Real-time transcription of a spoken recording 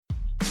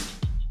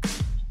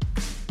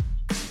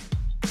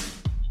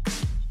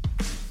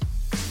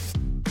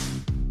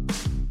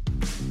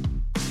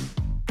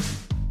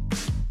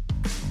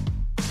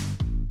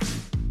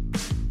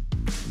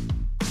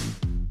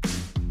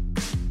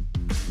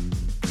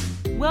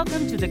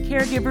Welcome to the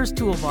Caregiver's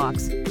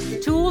Toolbox,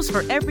 tools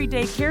for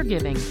everyday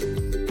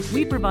caregiving.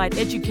 We provide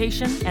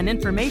education and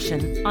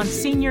information on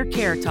senior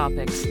care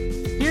topics.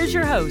 Here's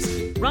your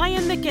host,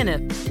 Ryan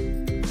McInniff.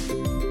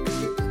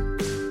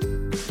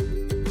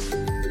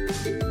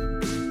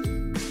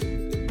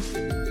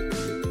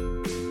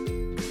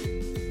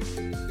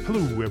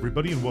 Hello,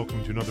 everybody, and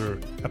welcome to another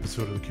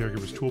episode of the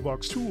Caregiver's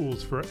Toolbox,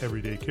 tools for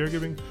everyday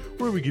caregiving,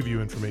 where we give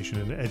you information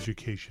and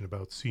education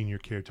about senior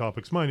care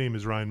topics. My name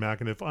is Ryan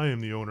McInniff. I am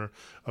the owner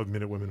of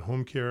Minute Women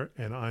Home Care,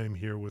 and I am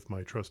here with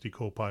my trusty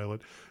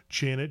co-pilot,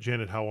 Janet.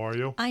 Janet, how are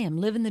you? I am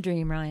living the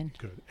dream, Ryan.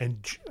 Good.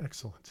 And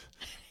excellent.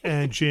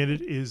 And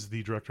Janet is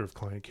the Director of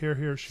Client Care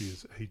here. She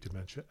is a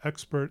dementia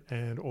expert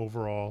and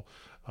overall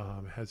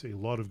has a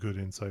lot of good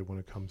insight when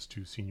it comes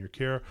to senior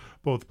care,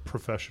 both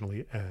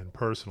professionally and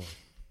personally.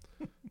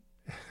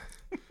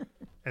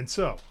 And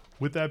so,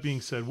 with that being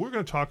said, we're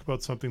going to talk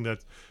about something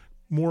that's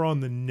more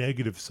on the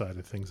negative side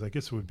of things. I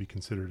guess it would be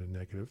considered a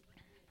negative.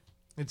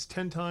 It's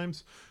 10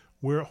 times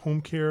where home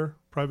care,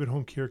 private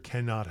home care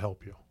cannot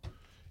help you.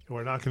 And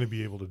we're not going to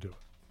be able to do it.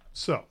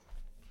 So,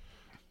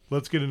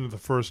 let's get into the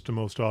first and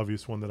most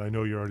obvious one that I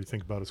know you already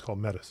think about. It's called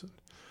medicine.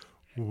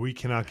 We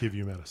cannot give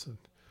you medicine.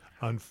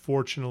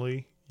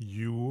 Unfortunately,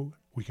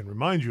 we can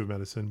remind you of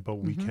medicine, but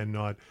we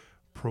cannot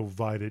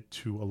provide it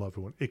to a loved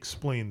one.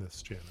 Explain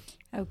this, Janet.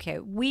 Okay,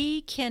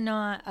 we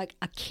cannot,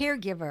 a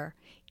caregiver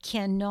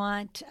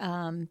cannot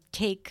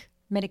take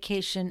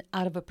medication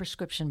out of a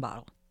prescription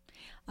bottle.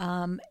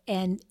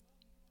 And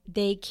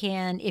they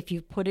can, if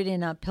you put it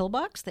in a pill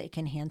box, they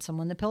can hand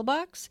someone the pill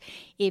box.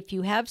 If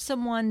you have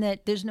someone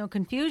that there's no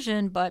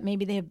confusion, but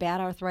maybe they have bad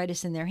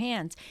arthritis in their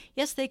hands,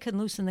 yes, they can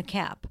loosen the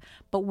cap,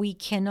 but we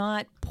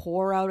cannot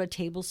pour out a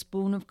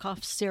tablespoon of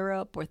cough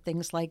syrup or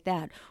things like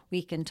that.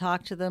 We can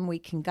talk to them, we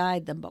can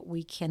guide them, but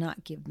we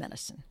cannot give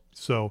medicine.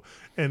 So,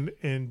 and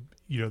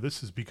you know,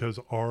 this is because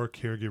our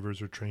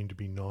caregivers are trained to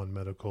be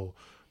non-medical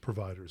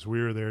providers. We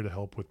are there to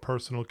help with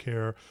personal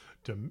care,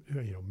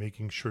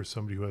 making sure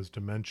somebody who has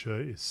dementia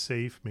is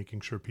safe,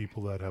 making sure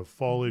people that have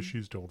fall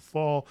issues don't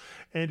fall.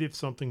 And if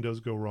something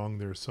does go wrong,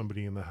 there's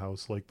somebody in the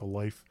house, like the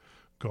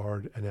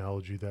lifeguard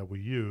analogy that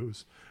we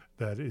use,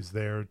 that is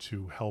there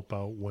to help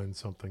out when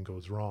something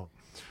goes wrong.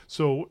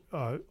 So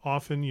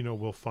often,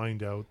 we'll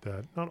find out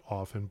that, not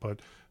often,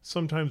 but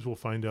sometimes we'll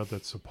find out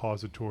that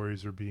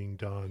suppositories are being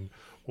done,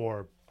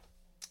 or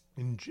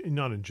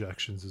not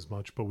injections as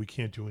much, but we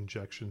can't do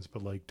injections,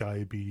 but like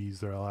diabetes,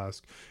 they'll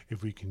ask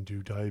if we can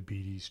do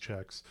diabetes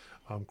checks,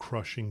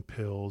 crushing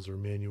pills or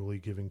manually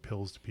giving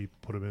pills to people,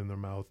 put them in their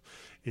mouth.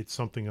 It's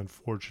something,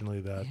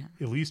 unfortunately, that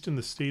at least in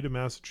the state of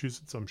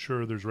Massachusetts, I'm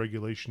sure there's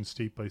regulations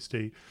state by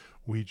state,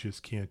 we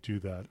just can't do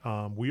that.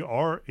 We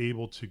are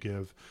able to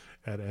give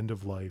at end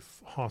of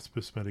life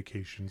hospice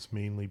medications,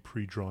 mainly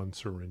pre-drawn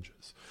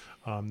syringes.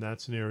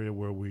 That's an area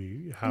where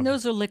we have. And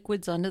those are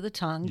liquids under the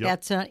tongue. Yep.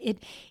 That's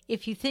it.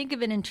 If you think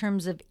of it in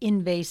terms of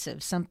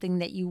invasive, something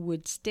that you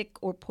would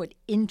stick or put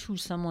into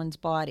someone's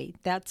body,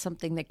 that's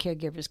something that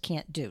caregivers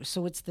can't do.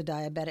 So it's the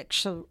diabetic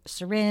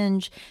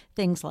syringe,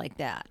 things like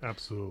that.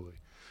 Absolutely.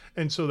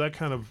 And so that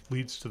kind of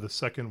leads to the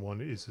second one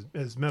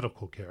is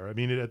medical care. I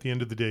mean, at the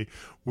end of the day,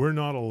 we're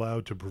not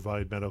allowed to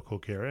provide medical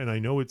care. And I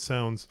know it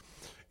sounds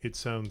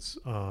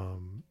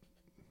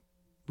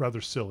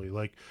rather silly.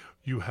 Like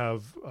you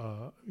have,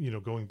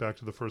 going back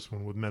to the first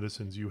one with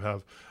medicines, you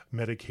have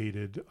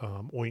medicated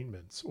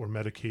ointments or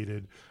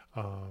medicated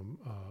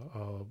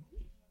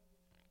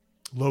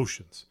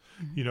lotions.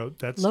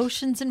 That's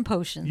lotions and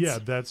potions. Yeah,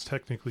 that's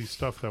technically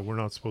stuff that we're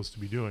not supposed to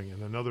be doing.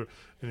 And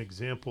an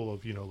example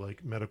of,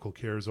 like medical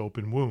care is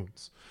open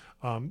wounds.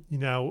 I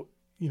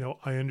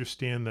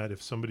understand that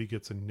if somebody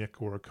gets a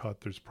nick or a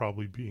cut, there's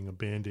probably being a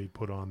Band-Aid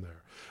put on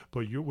there.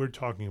 But we're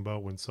talking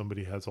about when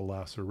somebody has a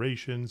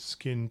laceration,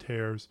 skin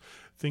tears,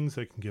 things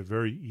that can get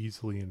very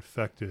easily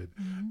infected,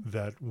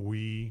 that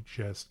we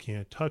just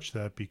can't touch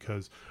that,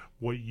 because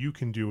what you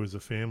can do as a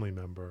family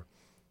member,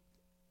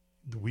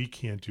 we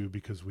can't do,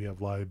 because we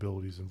have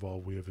liabilities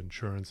involved, we have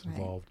insurance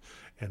involved,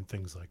 and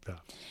things like that.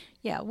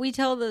 Yeah, we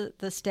tell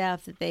the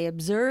staff that they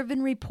observe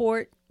and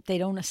report. They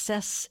don't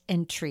assess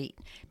and treat,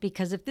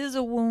 because if there's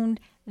a wound,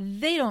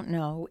 they don't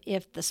know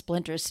if the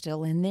splinter's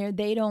still in there.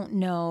 They don't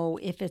know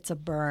if it's a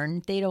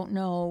burn. They don't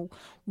know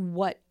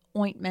what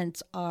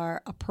ointments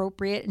are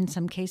appropriate. In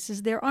some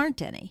cases, there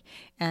aren't any.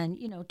 And,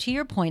 to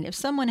your point, if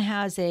someone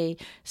has a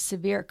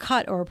severe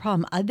cut or a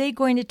problem, are they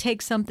going to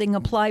take something,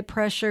 apply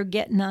pressure,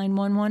 get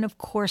 911? Of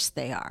course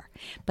they are.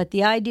 But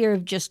the idea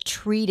of just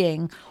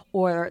treating,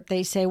 or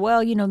they say,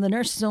 well, the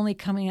nurse is only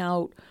coming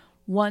out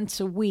once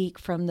a week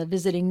from the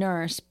visiting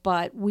nurse,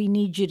 but we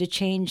need you to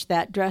change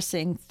that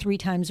dressing 3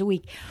 times a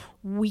week.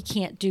 We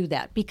can't do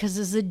that, because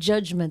there's a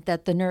judgment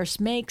that the nurse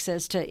makes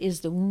as to,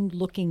 is the wound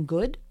looking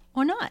good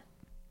or not?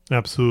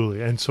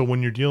 Absolutely. And so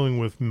when you're dealing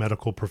with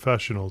medical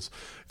professionals,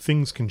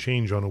 things can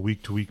change on a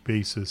week-to-week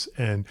basis,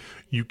 and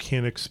you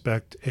can't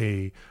expect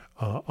a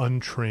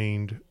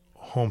untrained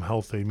home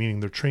health aide, meaning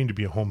they're trained to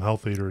be a home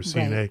health aide or a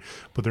CNA, Right.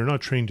 but they're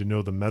not trained to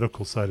know the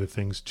medical side of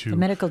things, The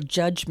medical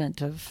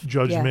judgment of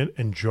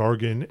and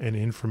jargon and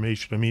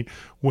information. I mean,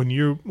 when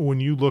you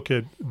look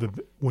at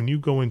when you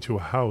go into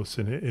a house,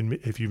 and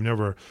if you've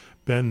never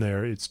been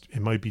there, it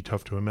might be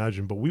tough to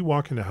imagine, but we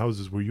walk into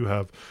houses where you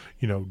have,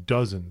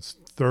 dozens,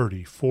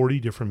 30, 40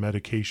 different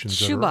medications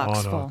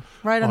shoebox that are full,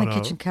 right on the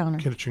kitchen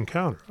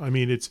counter. I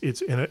mean, it's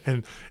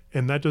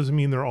and that doesn't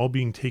mean they're all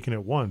being taken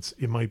at once.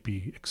 It might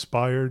be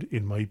expired.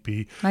 It might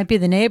be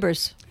the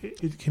neighbors.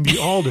 It can be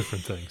all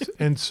different things.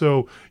 And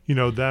so,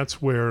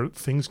 that's where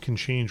things can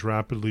change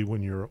rapidly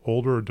when you're an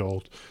older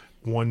adult.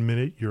 1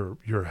 minute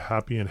you're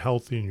happy and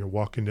healthy and you're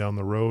walking down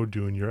the road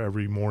doing your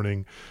every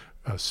morning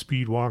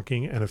speed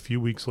walking, and a few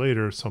weeks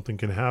later something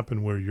can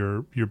happen where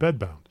you're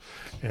bedbound,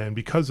 and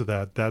because of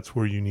that, that's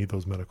where you need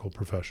those medical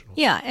professionals.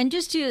 Yeah, and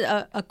just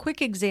a quick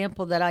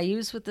example that I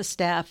use with the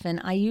staff, and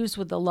I use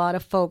with a lot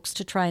of folks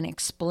to try and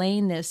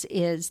explain this,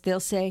 is they'll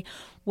say,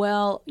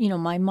 well,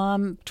 my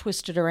mom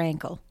twisted her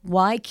ankle.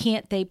 Why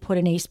can't they put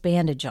an ACE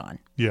bandage on?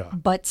 Yeah.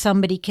 But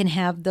somebody can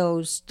have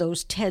those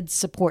TED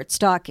support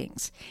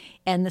stockings.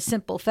 And the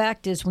simple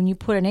fact is, when you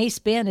put an ACE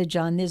bandage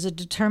on, there's a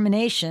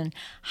determination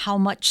how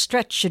much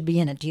stretch should be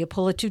in it. Do you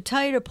pull it too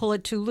tight or pull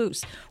it too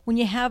loose? When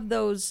you have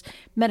those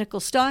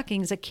medical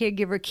stockings, a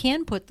caregiver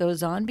can put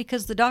those on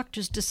because the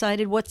doctor's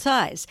decided what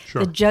size.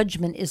 Sure. The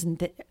judgment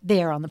isn't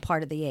there on the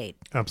part of the aide.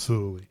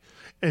 Absolutely.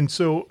 And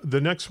so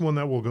the next one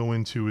that we'll go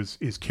into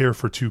is care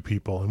for two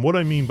people. And what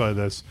I mean by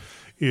this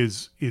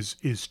is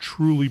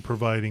truly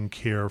providing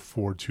care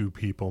for two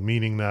people,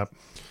 meaning that,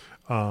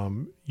 a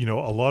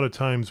lot of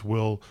times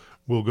we'll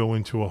go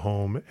into a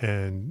home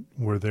and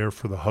we're there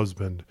for the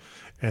husband,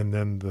 and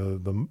then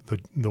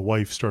the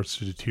wife starts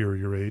to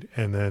deteriorate,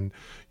 and then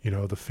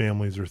the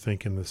families are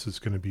thinking this is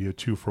going to be a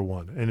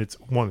 2-for-1, and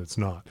it's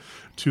not.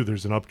 2,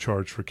 there's an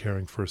upcharge for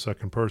caring for a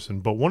second person.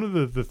 But one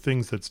of the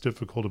things that's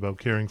difficult about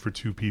caring for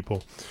two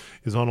people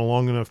is, on a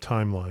long enough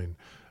timeline,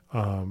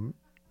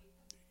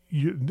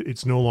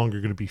 it's no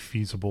longer going to be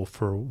feasible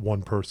for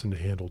one person to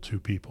handle two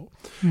people.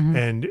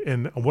 Mm-hmm.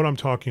 And what I'm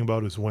talking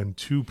about is when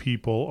two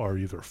people are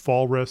either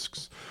fall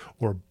risks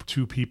or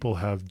two people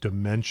have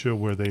dementia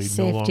where they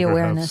no longer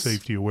have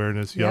safety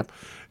awareness. Yep.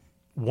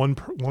 One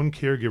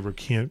caregiver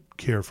can't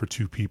care for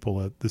two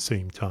people at the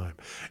same time.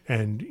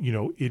 And,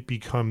 it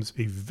becomes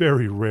a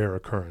very rare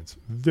occurrence,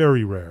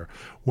 very rare,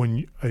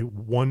 when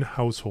one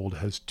household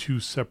has two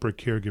separate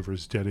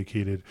caregivers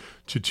dedicated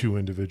to two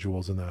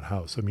individuals in that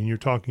house. I mean, you're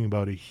talking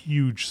about a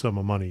huge sum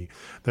of money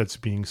that's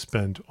being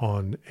spent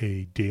on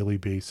a daily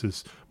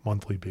basis,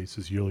 monthly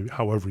basis, yearly,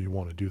 however you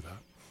want to do that.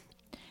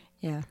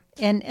 Yeah.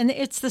 And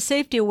it's the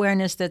safety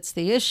awareness that's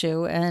the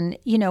issue. And,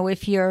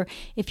 if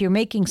you're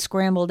making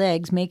scrambled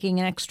eggs, making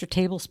an extra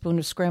tablespoon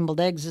of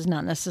scrambled eggs is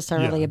not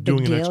necessarily a big deal.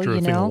 Doing an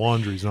extra thing of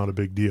laundry is not a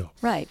big deal.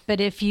 Right.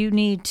 But if you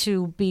need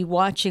to be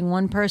watching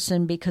one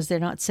person because they're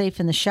not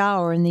safe in the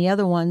shower and the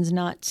other one's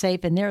not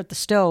safe and they're at the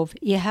stove,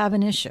 you have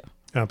an issue.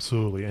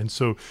 Absolutely. And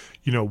so,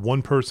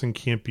 one person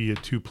can't be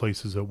at two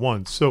places at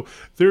once. So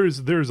there's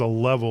a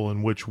level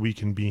in which we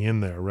can be in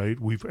there, right?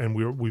 We've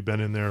been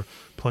in there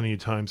plenty of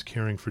times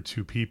caring for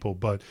two people,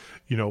 but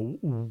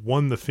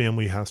the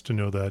family has to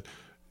know that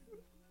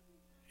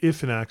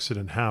if an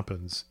accident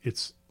happens,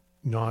 it's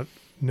not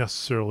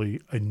necessarily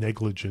a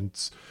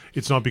negligence.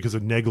 It's not because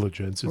of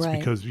negligence. It's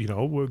because,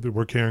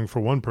 we're caring for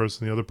one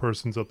person, the other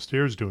person's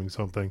upstairs doing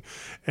something.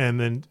 And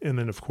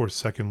then of course,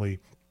 secondly,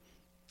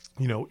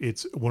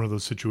 it's one of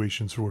those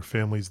situations where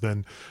families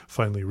then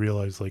finally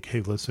realize, like, hey,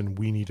 listen,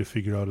 we need to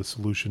figure out a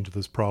solution to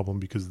this problem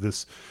because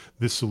this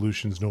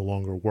solution is no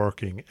longer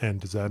working.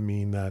 And does that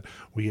mean that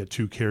we get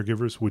two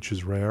caregivers, which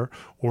is rare,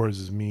 or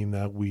does it mean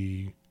that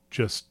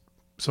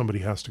somebody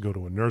has to go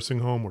to a nursing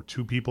home or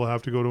two people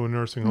have to go to a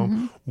nursing home?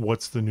 Mm-hmm.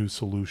 What's the new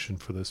solution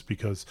for this?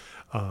 Because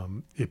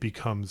it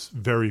becomes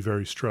very,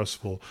 very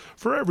stressful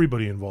for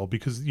everybody involved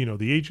because,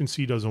 the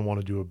agency doesn't want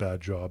to do a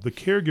bad job. The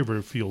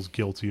caregiver feels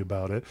guilty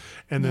about it.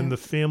 And then the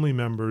family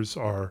members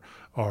are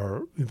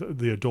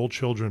the adult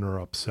children are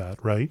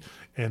upset, right?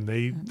 And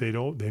they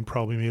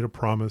probably made a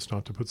promise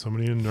not to put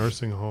somebody in a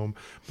nursing home,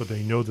 but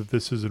they know that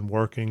this isn't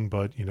working,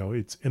 but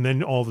and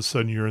then all of a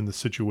sudden you're in the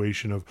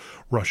situation of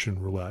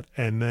Russian roulette.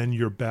 And then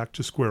you're back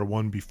to square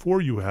one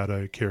before you had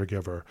a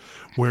caregiver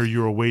where you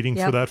were waiting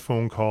for that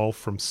phone call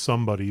from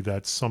somebody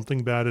that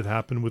something bad had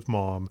happened with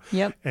mom.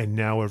 Yep. And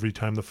now every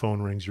time the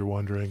phone rings, you're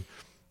wondering,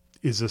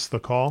 is this the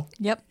call?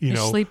 Yep. You're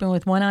sleeping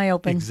with one eye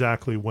open.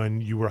 Exactly.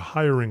 When you were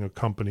hiring a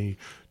company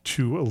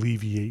to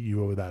alleviate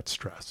you of that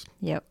stress.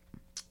 Yep.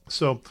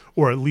 So,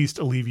 or at least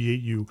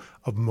alleviate you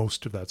of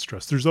most of that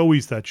stress. There's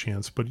always that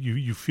chance, but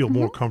you feel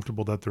more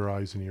comfortable that there are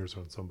eyes and ears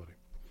on somebody.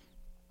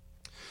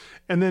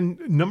 And then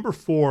number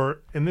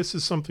 4, and this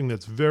is something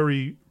that's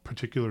very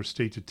particular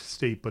state to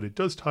state, but it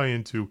does tie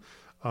into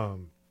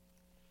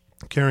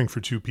caring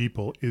for two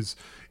people, is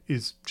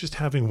just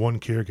having one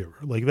caregiver.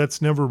 Like,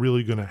 that's never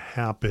really going to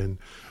happen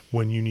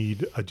when you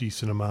need a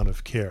decent amount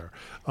of care.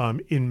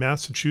 In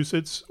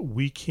Massachusetts,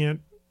 we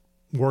can't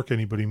work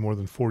anybody more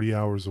than 40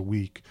 hours a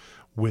week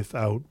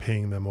without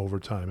paying them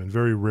overtime. And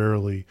very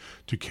rarely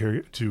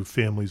do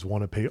families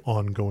want to pay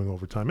ongoing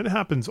overtime. And it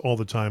happens all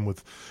the time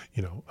with,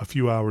 a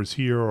few hours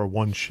here or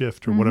one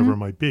shift or whatever it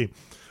might be.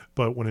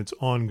 But when it's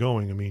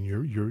ongoing, I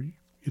mean,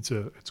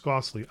 it's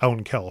costly. Out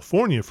in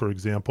California, for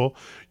example,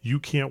 you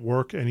can't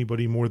work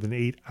anybody more than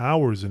 8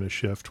 hours in a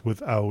shift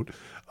without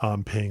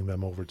paying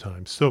them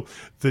overtime. So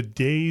the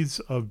days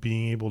of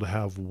being able to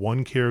have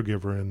one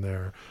caregiver in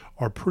there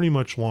are pretty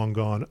much long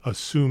gone,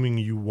 assuming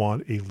you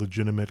want a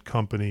legitimate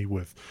company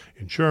with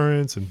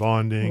insurance and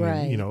bonding.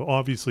 Right. And,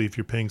 obviously, if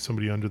you're paying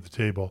somebody under the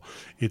table,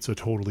 it's a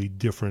totally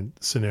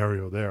different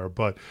scenario there.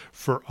 But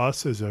for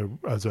us as an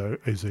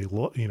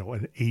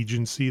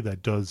agency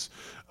that does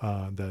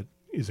that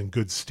is in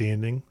good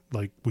standing,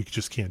 like we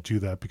just can't do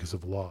that because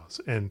of laws.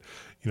 And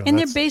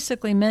they're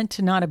basically meant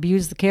to not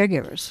abuse the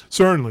caregivers.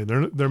 Certainly,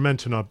 they're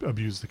meant to not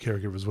abuse the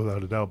caregivers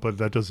without a doubt. But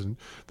that doesn't.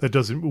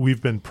 We've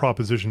been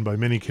propositioned by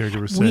many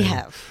caregivers saying, We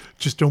have.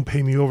 Just don't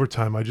pay me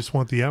overtime. I just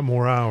want the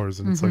more hours.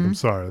 And it's like, I'm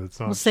sorry, that's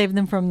not. We'll save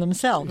them from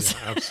themselves.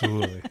 Yeah,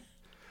 absolutely.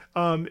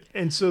 And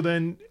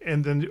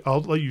then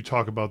I'll let you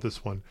talk about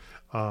this one.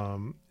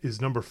 Is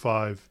number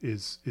 5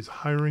 is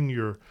hiring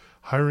your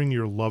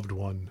loved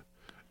one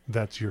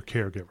that's your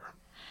caregiver.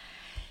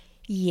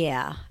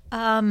 Yeah.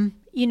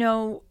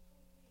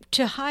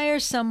 To hire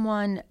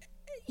someone,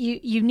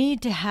 you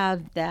need to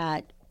have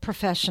that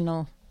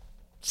professional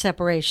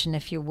separation,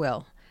 if you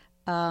will.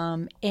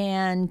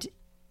 And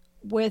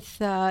with,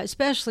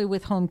 especially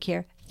with home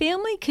care,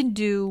 family can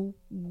do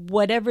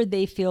whatever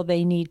they feel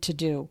they need to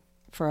do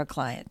for a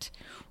client.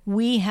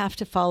 We have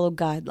to follow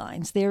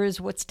guidelines. There is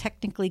what's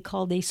technically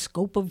called a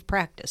scope of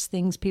practice,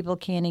 things people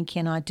can and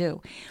cannot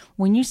do.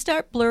 When you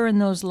start blurring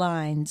those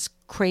lines,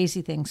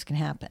 crazy things can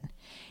happen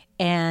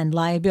and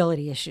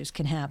liability issues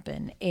can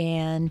happen.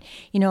 And,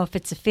 if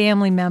it's a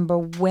family member,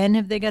 when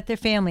have they got their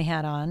family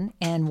hat on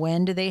and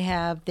when do they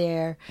have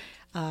their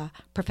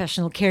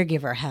professional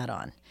caregiver hat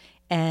on?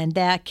 And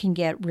that can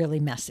get really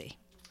messy.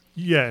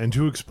 Yeah, and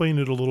to explain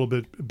it a little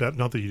bit,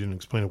 not that you didn't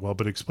explain it well,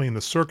 but explain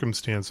the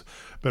circumstance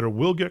better.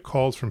 We'll get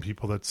calls from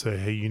people that say,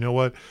 hey, you know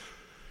what?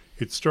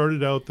 It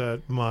started out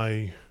that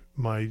my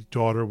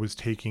daughter was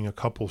taking a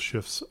couple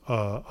shifts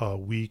a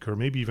week or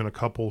maybe even a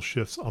couple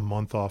shifts a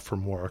month off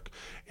from work,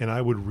 and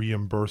I would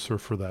reimburse her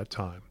for that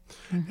time.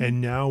 Mm-hmm.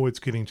 And now it's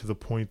getting to the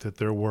point that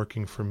they're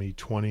working for me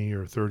 20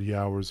 or 30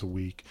 hours a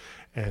week,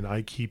 and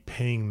I keep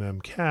paying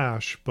them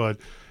cash, but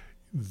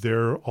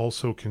they're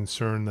also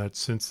concerned that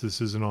since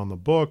this isn't on the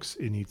books,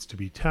 it needs to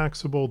be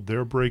taxable.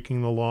 They're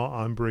breaking the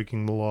law. I'm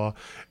breaking the law.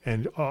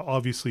 And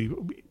obviously,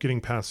 getting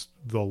past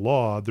the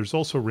law, there's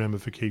also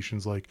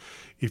ramifications like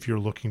if you're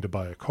looking to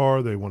buy a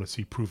car, they want to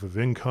see proof of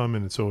income.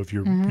 And so if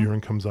your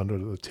income's under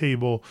the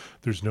table,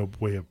 there's no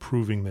way of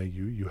proving that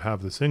you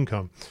have this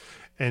income.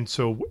 And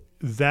so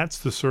that's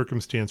the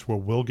circumstance where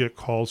we'll get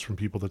calls from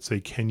people that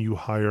say, can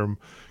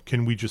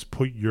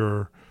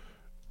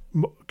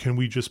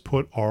we just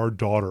put our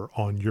daughter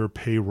on your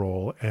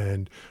payroll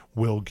and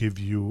we'll give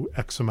you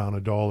X amount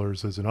of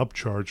dollars as an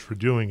upcharge for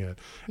doing it?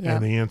 Yep.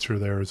 And the answer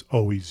there is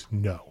always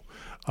no.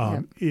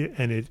 And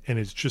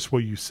it's just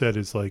what you said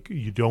is like,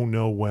 you don't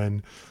know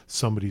when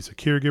somebody's a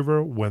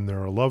caregiver, when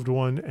they're a loved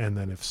one. And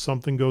then if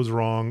something goes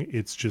wrong,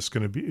 it's just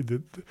going to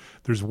be,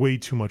 there's way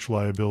too much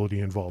liability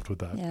involved with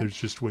that. Yep. There's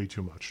just way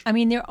too much. I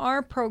mean, there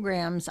are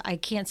programs, I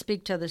can't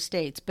speak to other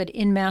states, but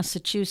in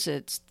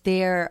Massachusetts,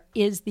 there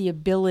is the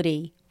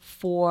ability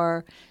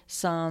for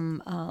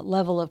some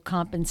level of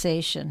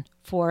compensation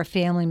for a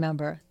family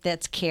member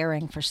that's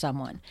caring for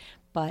someone.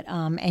 But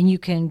and you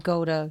can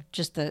go to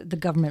just the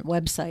government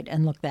website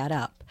and look that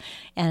up.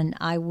 And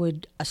I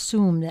would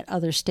assume that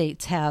other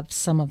states have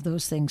some of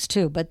those things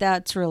too. But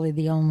that's really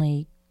the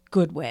only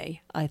good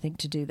way, I think,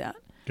 to do that.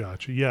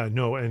 Gotcha. Yeah.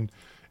 No. And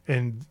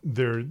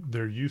there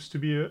used to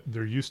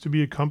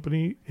be a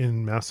company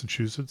in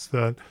Massachusetts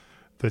that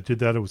did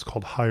that. It was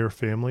called Hire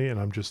Family, and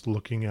I'm just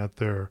looking at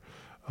their.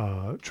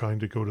 Trying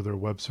to go to their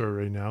website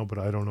right now, but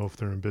I don't know if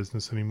they're in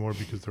business anymore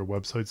because their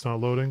website's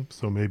not loading.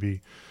 So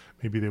maybe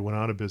they went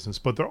out of business.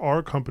 But there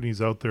are companies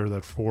out there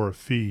that for a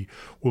fee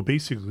will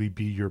basically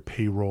be your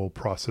payroll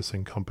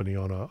processing company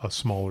on a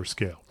smaller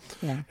scale.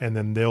 Yeah. And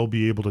then they'll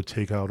be able to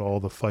take out all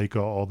the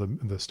FICA, all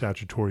the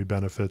statutory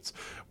benefits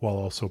while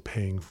also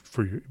paying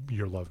for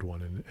your loved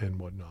one and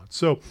whatnot.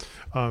 So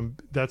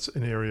that's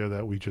an area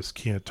that we just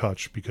can't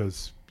touch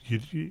because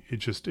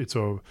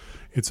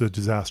it's a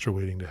disaster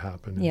waiting to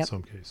happen in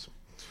some case.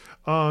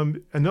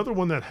 Another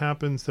one that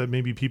happens that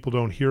maybe people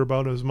don't hear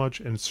about as much,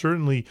 and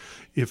certainly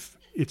if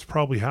it's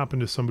probably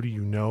happened to somebody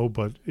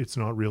but it's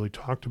not really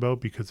talked about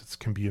because it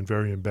can be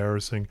very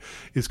embarrassing,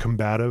 is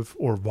combative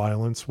or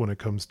violence when it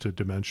comes to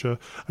dementia.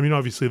 I mean,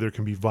 obviously there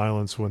can be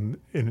violence when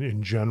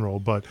in general,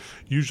 but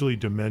usually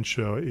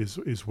dementia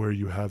is where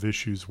you have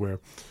issues where,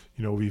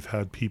 we've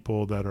had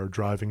people that are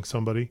driving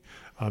somebody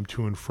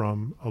to and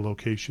from a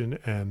location,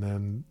 and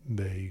then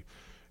they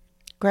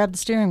grab the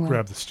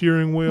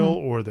steering wheel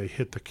or they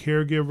hit the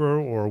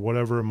caregiver or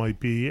whatever it might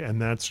be.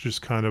 And that's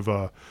just kind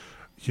of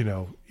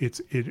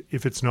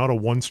if it's not a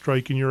one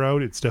strike and you're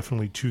out, it's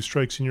definitely two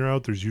strikes and you're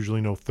out. There's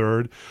usually no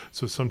third.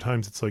 So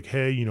sometimes it's like,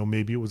 hey,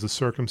 maybe it was the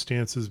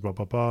circumstances, blah,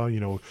 blah, blah.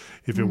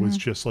 If it was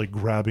just like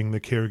grabbing the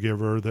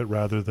caregiver that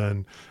rather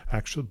than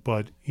actually,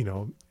 but,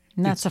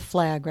 and that's a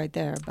flag right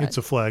there. But. It's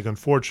a flag,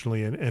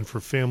 unfortunately. And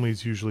for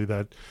families, usually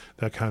that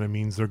kind of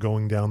means they're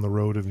going down the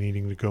road of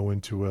needing to go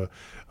into a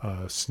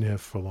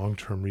SNF, a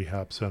long-term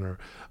rehab center.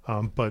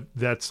 But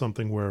that's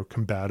something where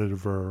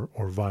combative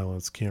or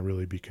violence can't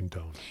really be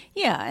condoned.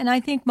 Yeah, and I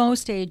think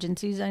most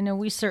agencies, I know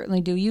we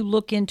certainly do, you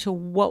look into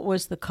what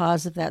was the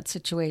cause of that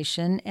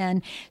situation.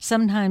 And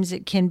sometimes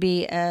it can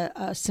be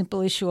a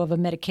simple issue of a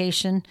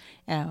medication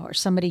or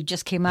somebody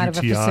just came out UTIs,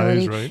 of a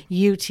facility. right?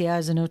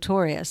 UTIs are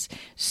notorious.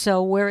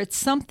 So where it's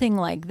something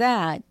like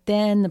that,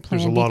 then the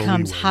plan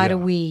becomes how do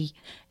we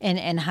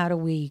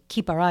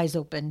keep our eyes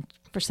open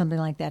for something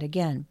like that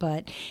again.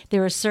 But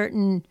there are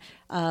certain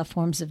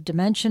forms of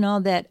dementia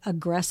that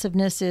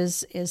aggressiveness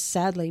is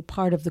sadly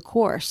part of the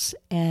course,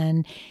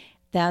 and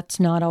that's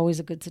not always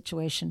a good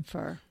situation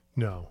for.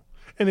 No.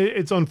 And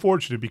it's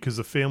unfortunate because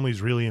the family's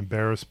really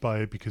embarrassed by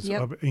it because, there's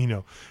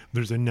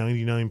a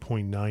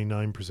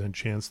 99.99%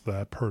 chance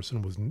that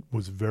person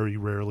was very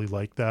rarely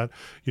like that.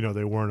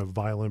 They weren't a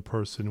violent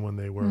person when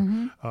they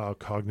were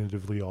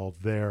cognitively all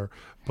there,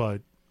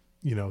 but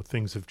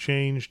things have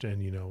changed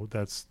and,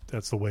 that's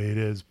the way it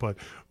is. But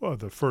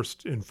the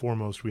first and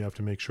foremost, we have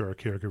to make sure our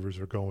caregivers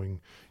are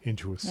going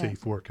into a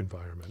safe work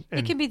environment. And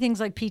it can be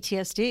things like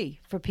PTSD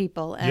for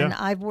people. And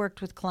I've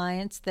worked with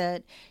clients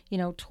that,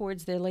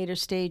 towards their later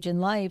stage in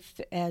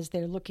life, as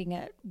they're looking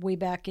at way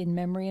back in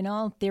memory and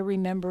all, they're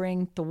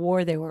remembering the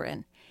war they were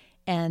in.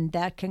 And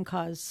that can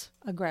cause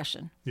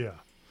aggression. Yeah.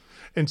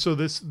 And so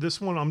this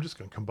one, I'm just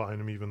going to combine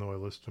them, even though I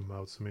list them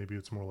out. So maybe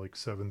it's more like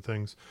 7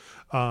 things.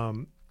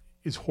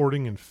 Is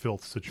hoarding and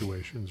filth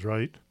situations,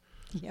 right?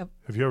 Yep.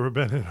 Have you ever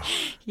been in?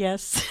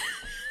 Yes.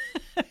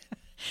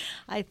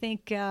 I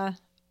think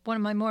one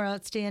of my more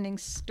outstanding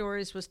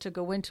stories was to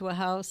go into a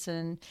house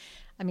and,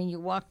 you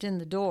walked in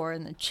the door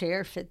and the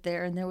chair fit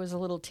there and there was a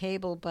little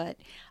table, but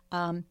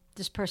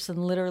this person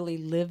literally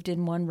lived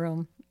in one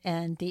room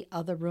and the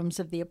other rooms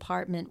of the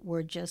apartment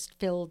were just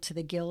filled to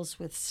the gills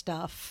with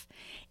stuff.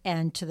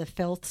 And to the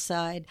filth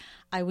side,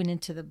 I went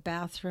into the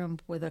bathroom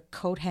with a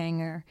coat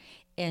hanger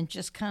and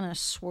just kind of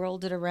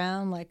swirled it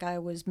around like I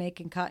was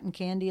making cotton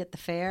candy at the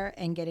fair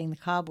and getting the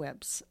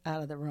cobwebs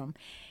out of the room.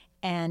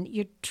 And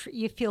you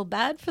feel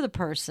bad for the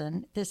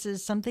person. This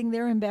is something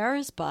they're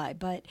embarrassed by,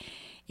 but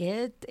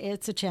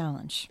it's a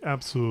challenge.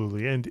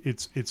 Absolutely. And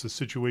it's a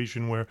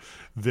situation where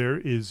there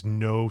is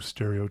no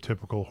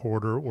stereotypical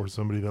hoarder or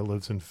somebody that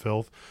lives in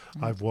filth.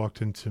 I've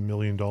walked into $1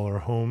 million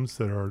homes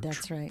that are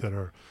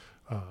that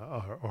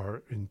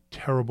are in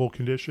terrible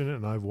condition,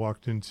 and I've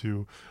walked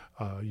into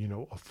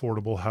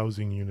affordable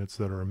housing units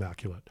that are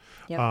immaculate.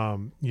 Yep.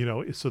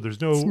 So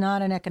there's no. It's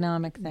not an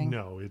economic thing.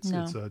 No, it's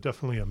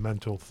definitely a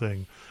mental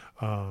thing.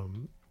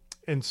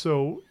 And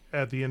so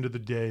at the end of the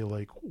day,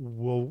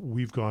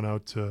 we've gone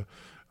out to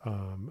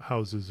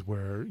houses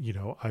where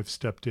I've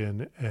stepped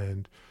in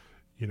and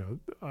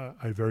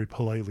I very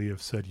politely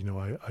have said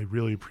I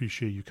really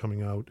appreciate you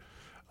coming out.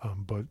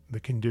 But the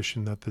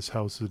condition that this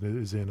house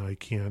is in, I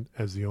can't,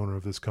 as the owner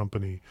of this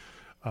company,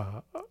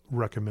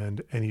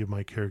 recommend any of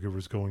my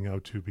caregivers going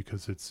out to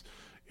because it's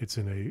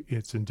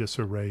in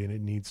disarray and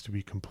it needs to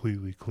be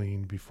completely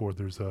cleaned before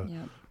there's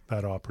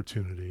that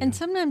opportunity. And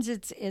sometimes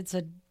it's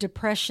a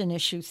depression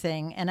issue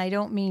thing, and I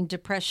don't mean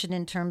depression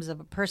in terms of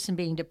a person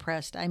being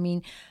depressed. I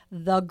mean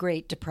the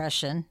Great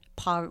Depression,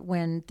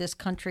 when this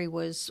country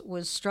was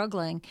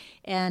struggling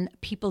and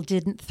people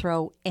didn't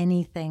throw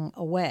anything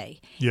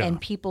away. Yeah. And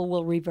people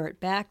will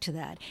revert back to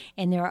that.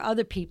 And there are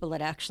other people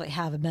that actually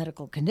have a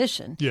medical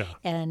condition. Yeah.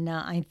 And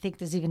I think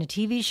there's even a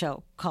TV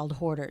show called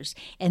Hoarders.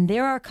 And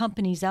there are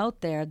companies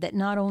out there that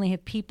not only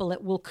have people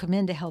that will come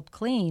in to help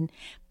clean,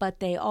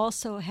 but they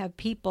also have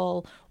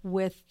people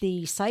with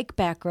the psych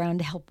background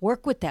to help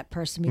work with that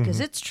person because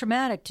it's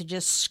traumatic to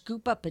just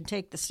scoop up and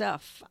take the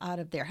stuff out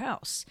of their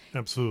house.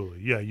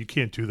 Absolutely. Yeah, you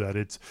can't do that.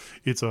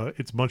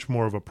 It's much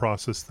more of a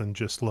process than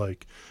just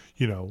like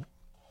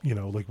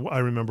I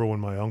remember when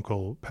my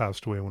uncle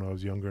passed away when I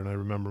was younger, and I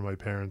remember my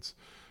parents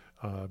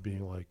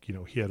being like,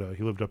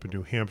 he lived up in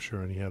New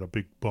Hampshire and he had a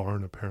big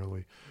barn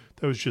apparently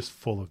that was just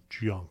full of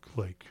junk,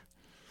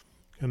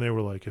 and they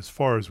were like, as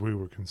far as we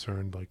were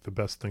concerned, like the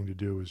best thing to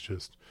do is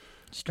just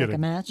strike a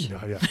match.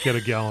 Get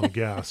a gallon of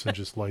gas and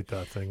just light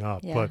that thing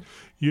up. Yeah. But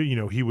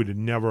he would have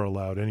never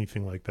allowed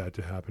anything like that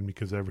to happen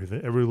because every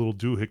little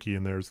doohickey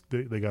in there,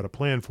 they got a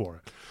plan for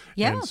it.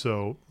 Yeah. And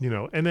so,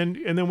 and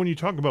then when you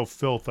talk about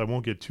filth, I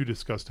won't get too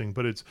disgusting,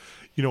 but it's,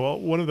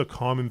 one of the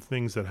common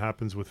things that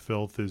happens with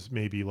filth is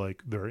maybe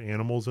like there are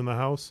animals in the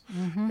house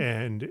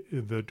and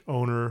the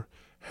owner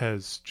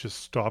has just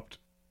stopped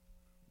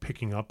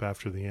picking up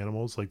after the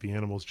animals. Like the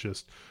animals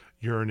just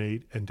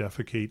urinate and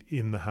defecate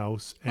in the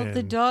house. Well,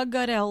 the dog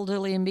got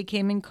elderly and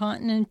became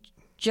incontinent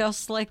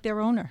just like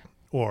their owner.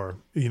 Or,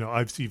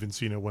 I've even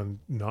seen it when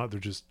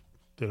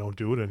they they don't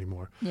do it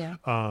anymore. Yeah.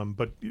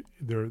 But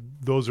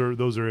those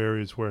are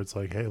areas where it's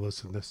like, hey,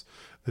 listen, this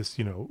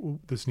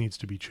this needs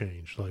to be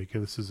changed. Like,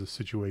 this is a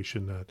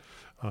situation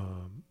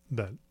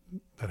that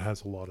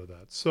has a lot of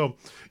that. So,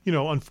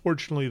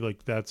 unfortunately,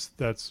 like that's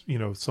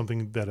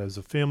something that as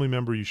a family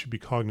member you should be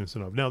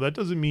cognizant of. Now, that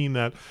doesn't mean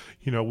that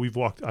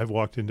I've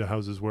walked into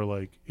houses where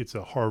like it's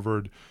a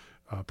Harvard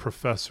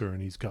professor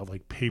and he's got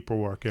like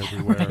paperwork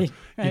everywhere,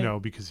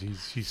 right. because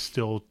he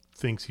still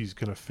thinks he's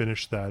going to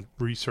finish that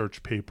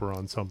research paper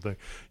on something.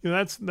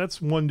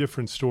 That's one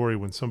different story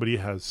when somebody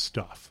has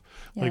stuff.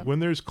 Yeah. Like when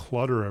there's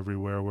clutter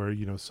everywhere where,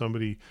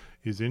 somebody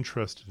is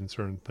interested in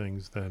certain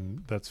things,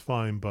 then that's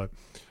fine. But,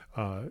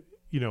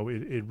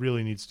 it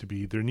really needs to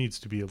be, there needs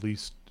to be at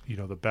least,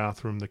 the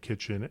bathroom, the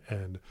kitchen,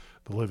 and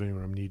the living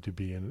room need to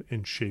be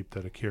in shape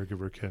that a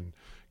caregiver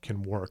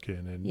can work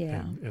in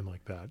and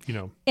like that,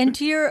 And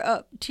to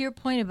your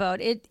point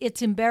about it,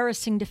 it's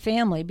embarrassing to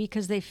family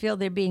because they feel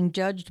they're being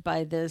judged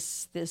by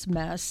this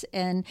mess.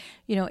 And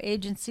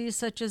agencies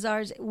such as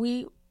ours,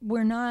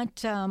 we're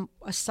not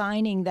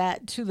assigning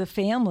that to the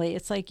family.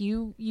 It's like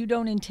you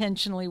don't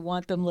intentionally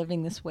want them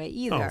living this way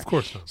either. Oh, of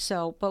course not.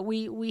 So, but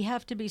we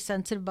have to be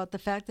sensitive about the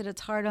fact that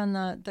it's hard on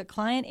the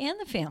client and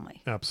the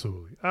family.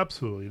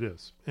 Absolutely it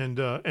is.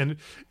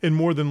 And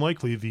more than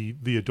likely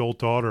the adult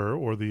daughter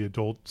or the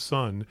adult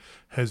son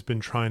has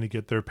been trying to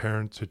get their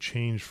parent to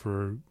change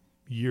for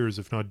years,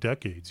 if not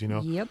decades,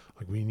 Yep.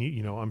 Like we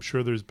need, I'm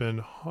sure there's been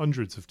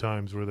hundreds of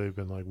times where they've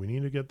been like, we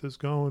need to get this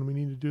going, we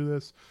need to do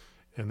this,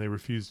 and they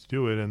refuse to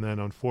do it. And then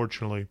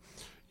unfortunately,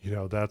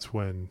 that's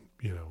when,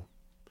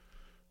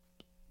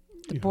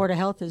 the Board of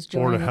Health is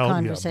joining the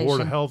conversation.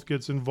 Board of Health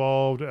gets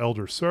involved,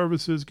 elder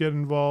services get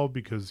involved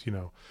because,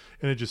 and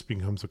it just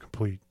becomes a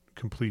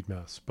complete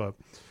mess. But,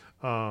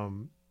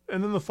 and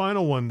then the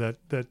final one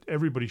that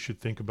everybody should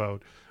think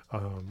about,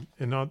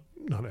 and not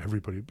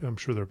everybody, I'm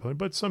sure there are plenty,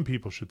 but some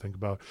people should think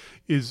about,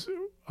 is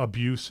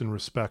abuse and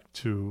respect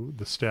to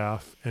the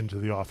staff and to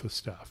the office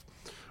staff.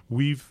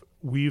 We've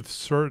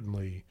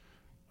certainly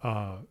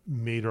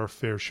made our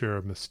fair share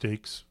of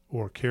mistakes,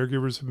 or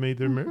caregivers have made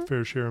their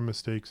fair share of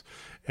mistakes.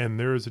 And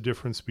there is a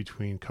difference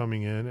between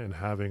coming in and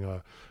having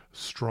a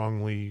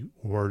strongly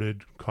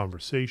worded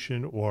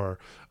conversation, or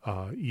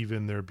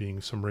even there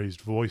being some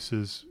raised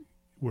voices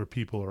where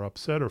people are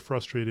upset or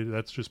frustrated.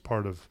 That's just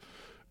part of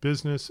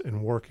business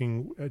and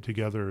working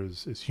together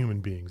as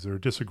human beings. There are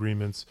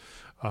disagreements,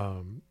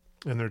 and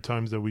there are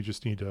times that we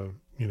just need to,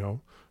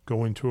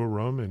 go into a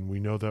room and we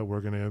know that we're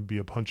going to be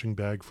a punching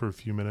bag for a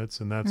few minutes,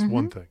 and that's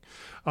one thing.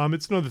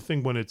 It's another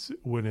thing when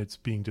it's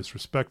being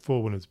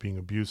disrespectful, when it's being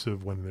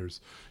abusive, when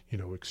there's,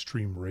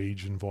 extreme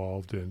rage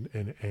involved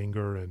and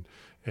anger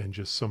and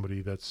just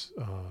somebody that's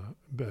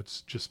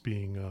just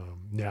being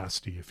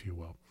nasty, if you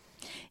will.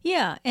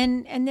 Yeah,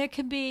 and there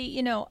could be,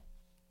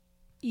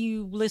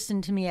 you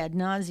listen to me ad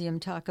nauseum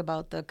talk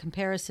about the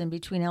comparison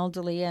between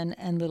elderly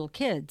and little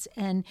kids.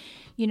 And,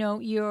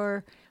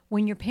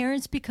 when your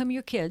parents become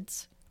your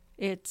kids,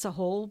 it's a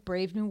whole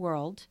brave new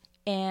world.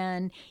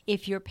 And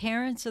if your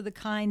parents are the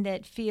kind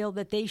that feel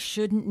that they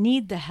shouldn't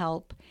need the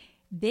help,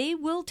 they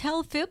will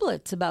tell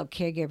fiblets about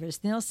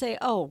caregivers. They'll say,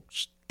 oh,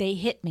 they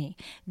hit me.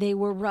 They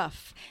were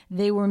rough.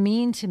 They were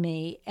mean to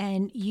me.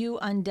 And you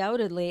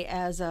undoubtedly,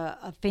 as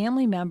a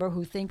family member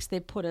who thinks they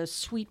put a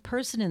sweet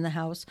person in the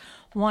house,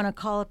 want to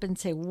call up and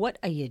say, what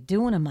are you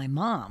doing to my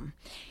mom?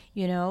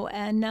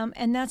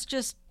 And that's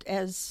just,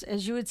 as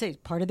you would say,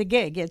 part of the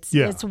gig.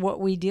 It's what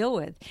we deal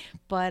with.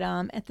 But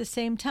at the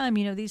same time,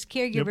 these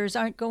caregivers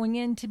aren't going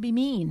in to be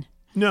mean.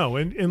 No,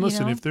 and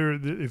listen, if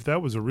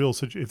that was a real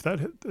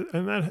situation,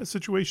 and that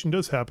situation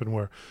does happen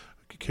where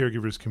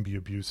caregivers can be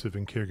abusive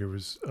and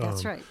caregivers,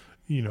 that's right.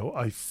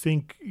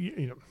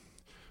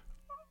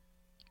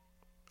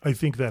 I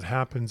think that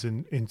happens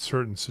in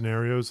certain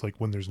scenarios, like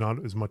when there's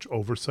not as much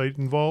oversight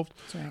involved,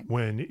 right.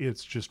 When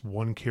it's just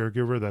one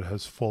caregiver that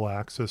has full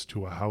access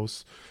to a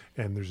house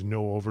and there's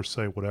no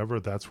oversight,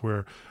 whatever, that's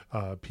where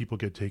people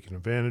get taken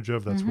advantage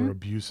of. That's where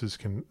abuses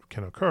can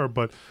occur.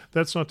 But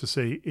that's not to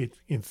say it,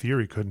 in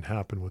theory, couldn't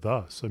happen with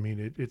us. I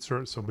mean,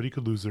 somebody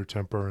could lose their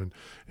temper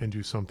and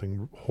do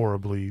something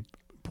horribly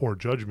poor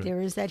judgment.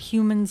 There is that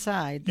human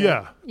side.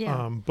 Yeah.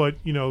 But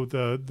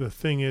the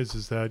thing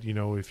is that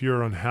if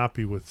you're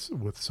unhappy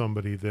with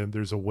somebody, then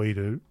there's a way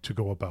to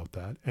go about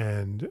that,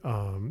 and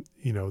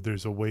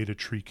there's a way to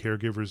treat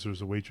caregivers.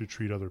 There's a way to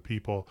treat other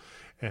people,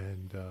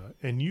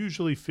 and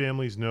usually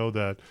families know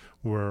that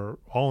we're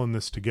all in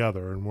this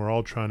together, and we're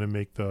all trying to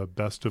make the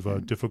best of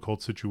a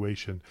difficult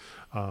situation.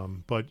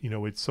 But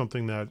it's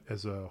something that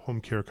as a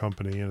home care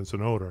company and as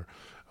an owner,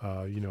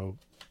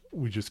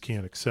 we just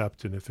can't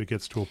accept. And if it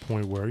gets to a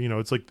point where,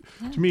 it's like,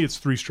 to me, it's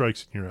 3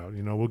 strikes and you're out.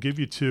 We'll give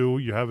you 2,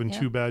 you're having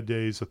 2 bad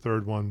days, a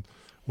third one,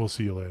 we'll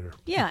see you later.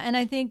 Yeah. And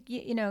I think,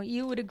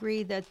 you would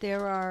agree that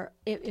there are,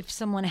 if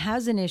someone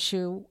has an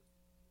issue,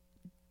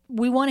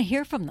 we want to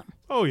hear from them.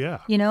 Oh, yeah.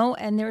 You know,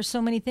 and there are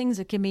so many things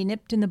that can be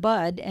nipped in the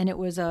bud, and it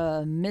was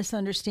a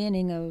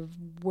misunderstanding of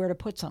where to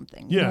put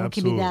something. You know, it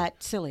can be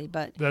that silly,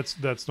 but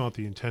that's not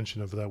the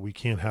intention of that. We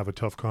can't have a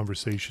tough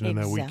conversation, and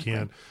that we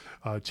can't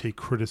take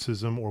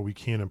criticism, or we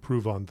can't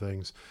improve on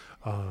things.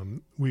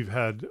 We've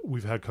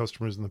had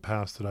customers in the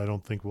past that I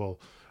don't think will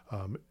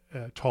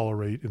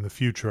tolerate in the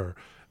future,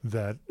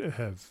 that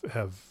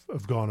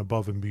have gone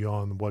above and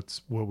beyond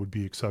what would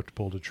be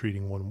acceptable to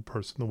treating one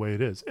person the way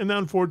it is. And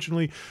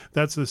unfortunately,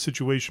 that's the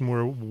situation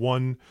where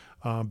one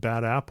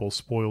bad apple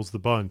spoils the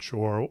bunch,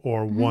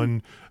 or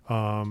one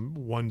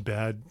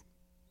bad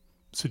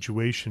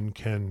situation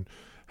can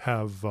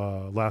have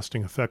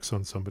lasting effects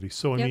on somebody.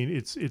 So I mean,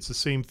 it's the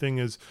same thing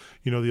as,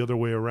 you know, the other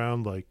way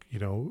around. Like, you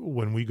know,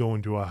 when we go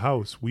into a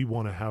house, we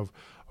want to have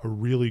a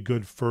really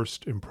good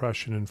first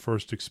impression and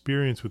first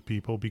experience with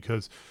people,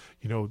 because,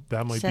 you know,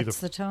 that might be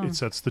the tone. It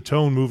sets the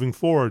tone moving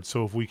forward.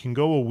 So if we can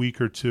go a week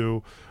or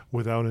two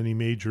without any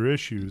major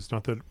issues,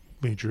 not that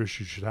major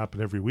issues should happen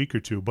every week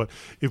or two, but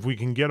if we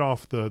can get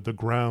off the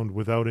ground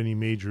without any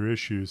major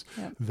issues,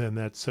 then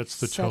that sets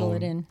the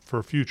tone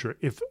for future.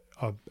 If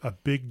a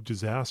big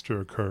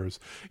disaster occurs,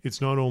 it's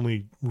not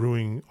only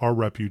ruining our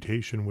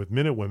reputation with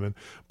Minute Women,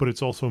 but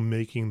it's also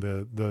making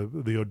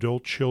the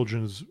adult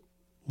children's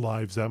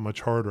lives that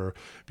much harder,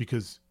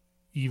 because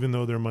even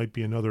though there might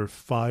be another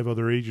 5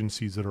 other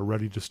agencies that are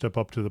ready to step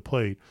up to the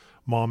plate,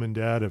 mom and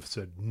dad have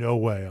said, no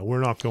way,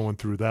 we're not going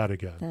through that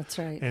again. That's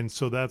right. And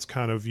so that's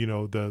kind of, you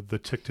know, the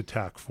tick to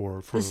tack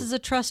for this is a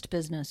trust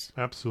business.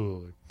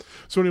 Absolutely.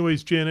 So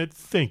anyways, Janet,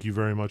 thank you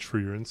very much for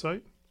your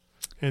insight,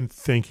 and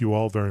thank you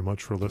all very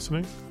much for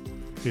listening.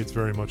 It's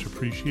very much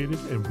appreciated,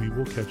 and we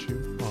will catch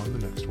you on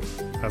the next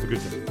one. Have a good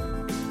day.